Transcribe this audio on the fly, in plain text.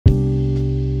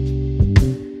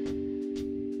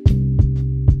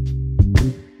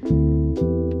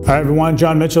Hi everyone,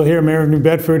 Jon Mitchell here, Mayor of New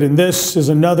Bedford, and this is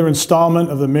another installment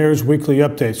of the Mayor's Weekly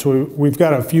Update. So we've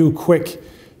got a few quick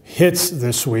hits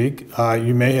this week.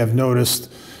 You may have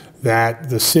noticed that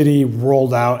the city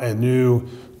rolled out a new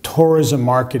tourism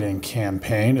marketing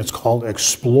campaign. It's called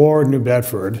Explore New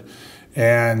Bedford,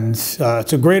 and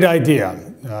it's a great idea.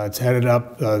 It's headed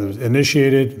up,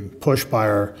 initiated and pushed by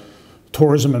our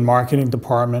tourism and marketing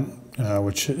department,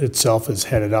 which itself is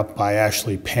headed up by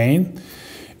Ashley Payne.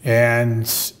 And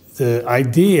the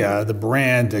idea, the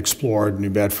brand Explore New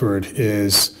Bedford,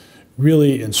 is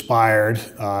really inspired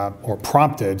or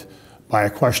prompted by a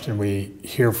question we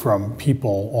hear from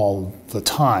people all the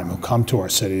time who come to our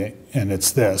city, and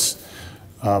it's this.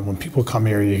 When people come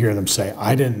here, you hear them say,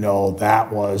 I didn't know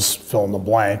that was fill in the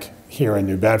blank here in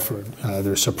New Bedford.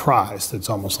 They're surprised. It's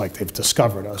almost like they've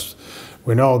discovered us.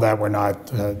 We know that we're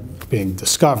not being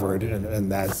discovered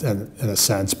in a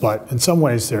sense, but in some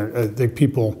ways, I think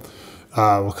people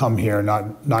will come here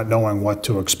not knowing what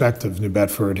to expect of New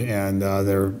Bedford, and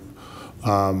they're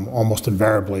almost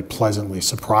invariably pleasantly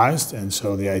surprised. And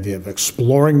so the idea of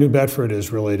exploring New Bedford is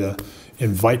really to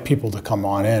invite people to come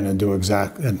on in and do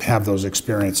and have those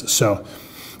experiences. So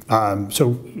you'll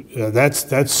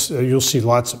see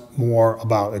lots more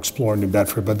about Explore New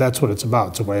Bedford, but that's what it's about.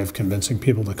 It's a way of convincing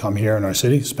people to come here in our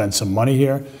city, spend some money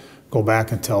here, go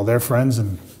back and tell their friends,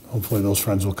 and hopefully those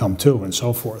friends will come too, and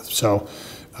so forth. So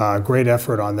great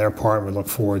effort on their part. We look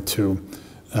forward to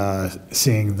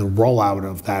seeing the rollout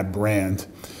of that brand.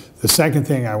 The second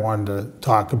thing I wanted to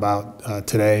talk about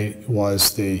today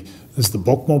was the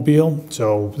bookmobile.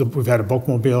 So we've had a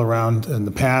bookmobile around in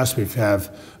the past. We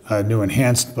have a new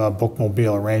enhanced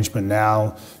bookmobile arrangement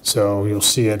now. So you'll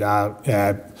see it out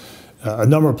at a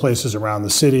number of places around the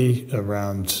city,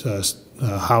 around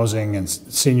housing and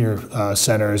senior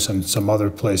centers and some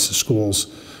other places, schools.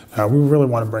 We really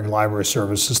want to bring library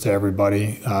services to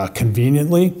everybody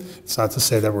conveniently. It's not to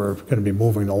say that we're going to be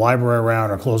moving the library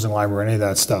around or closing the library, any of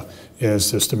that stuff. It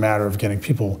is just a matter of getting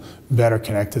people better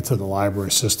connected to the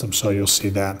library system, so you'll see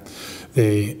that.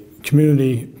 The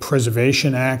Community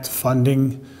Preservation Act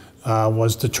funding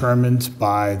was determined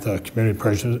by the Community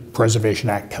Preservation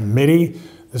Act Committee.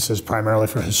 This is primarily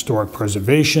for historic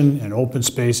preservation and open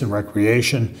space and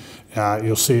recreation.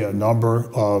 You'll see a number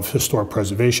of historic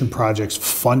preservation projects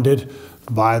funded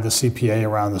by the CPA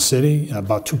around the city,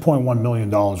 about $2.1 million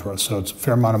worth, so it's a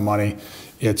fair amount of money.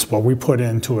 It's what we put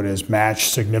into it is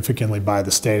matched significantly by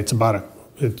the state. It's about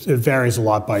it varies a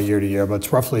lot by year to year, but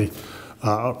it's roughly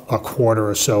a quarter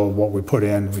or so of what we put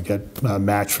in. We get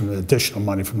matched from the additional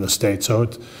money from the state, so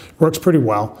it works pretty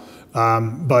well.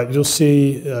 But you'll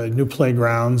see new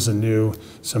playgrounds and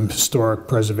some historic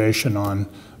preservation on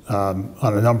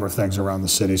a number of things around the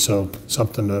city. So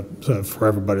something for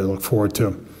everybody to look forward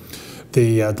to.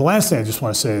 The last thing I just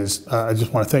want to say is I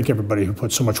just want to thank everybody who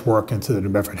put so much work into the New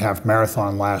Bedford Half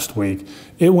Marathon last week.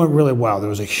 It went really well. There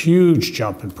was a huge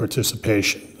jump in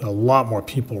participation. A lot more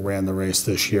people ran the race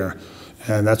this year.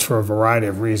 And that's for a variety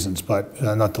of reasons, but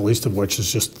not the least of which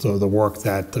is just the work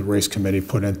that the race committee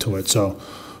put into it. So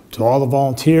to all the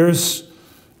volunteers,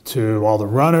 to all the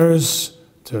runners,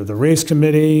 to the race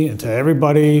committee, and to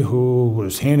everybody who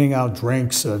was handing out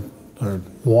drinks or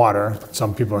water.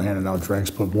 Some people are handing out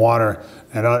drinks, but water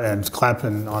and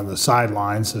clapping on the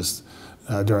sidelines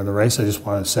during the race. I just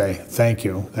want to say thank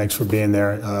you. Thanks for being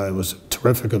there. It was a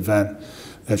terrific event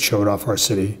that showed off our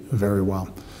city very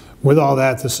well. With all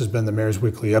that, this has been the Mayor's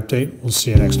Weekly Update. We'll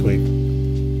see you next week.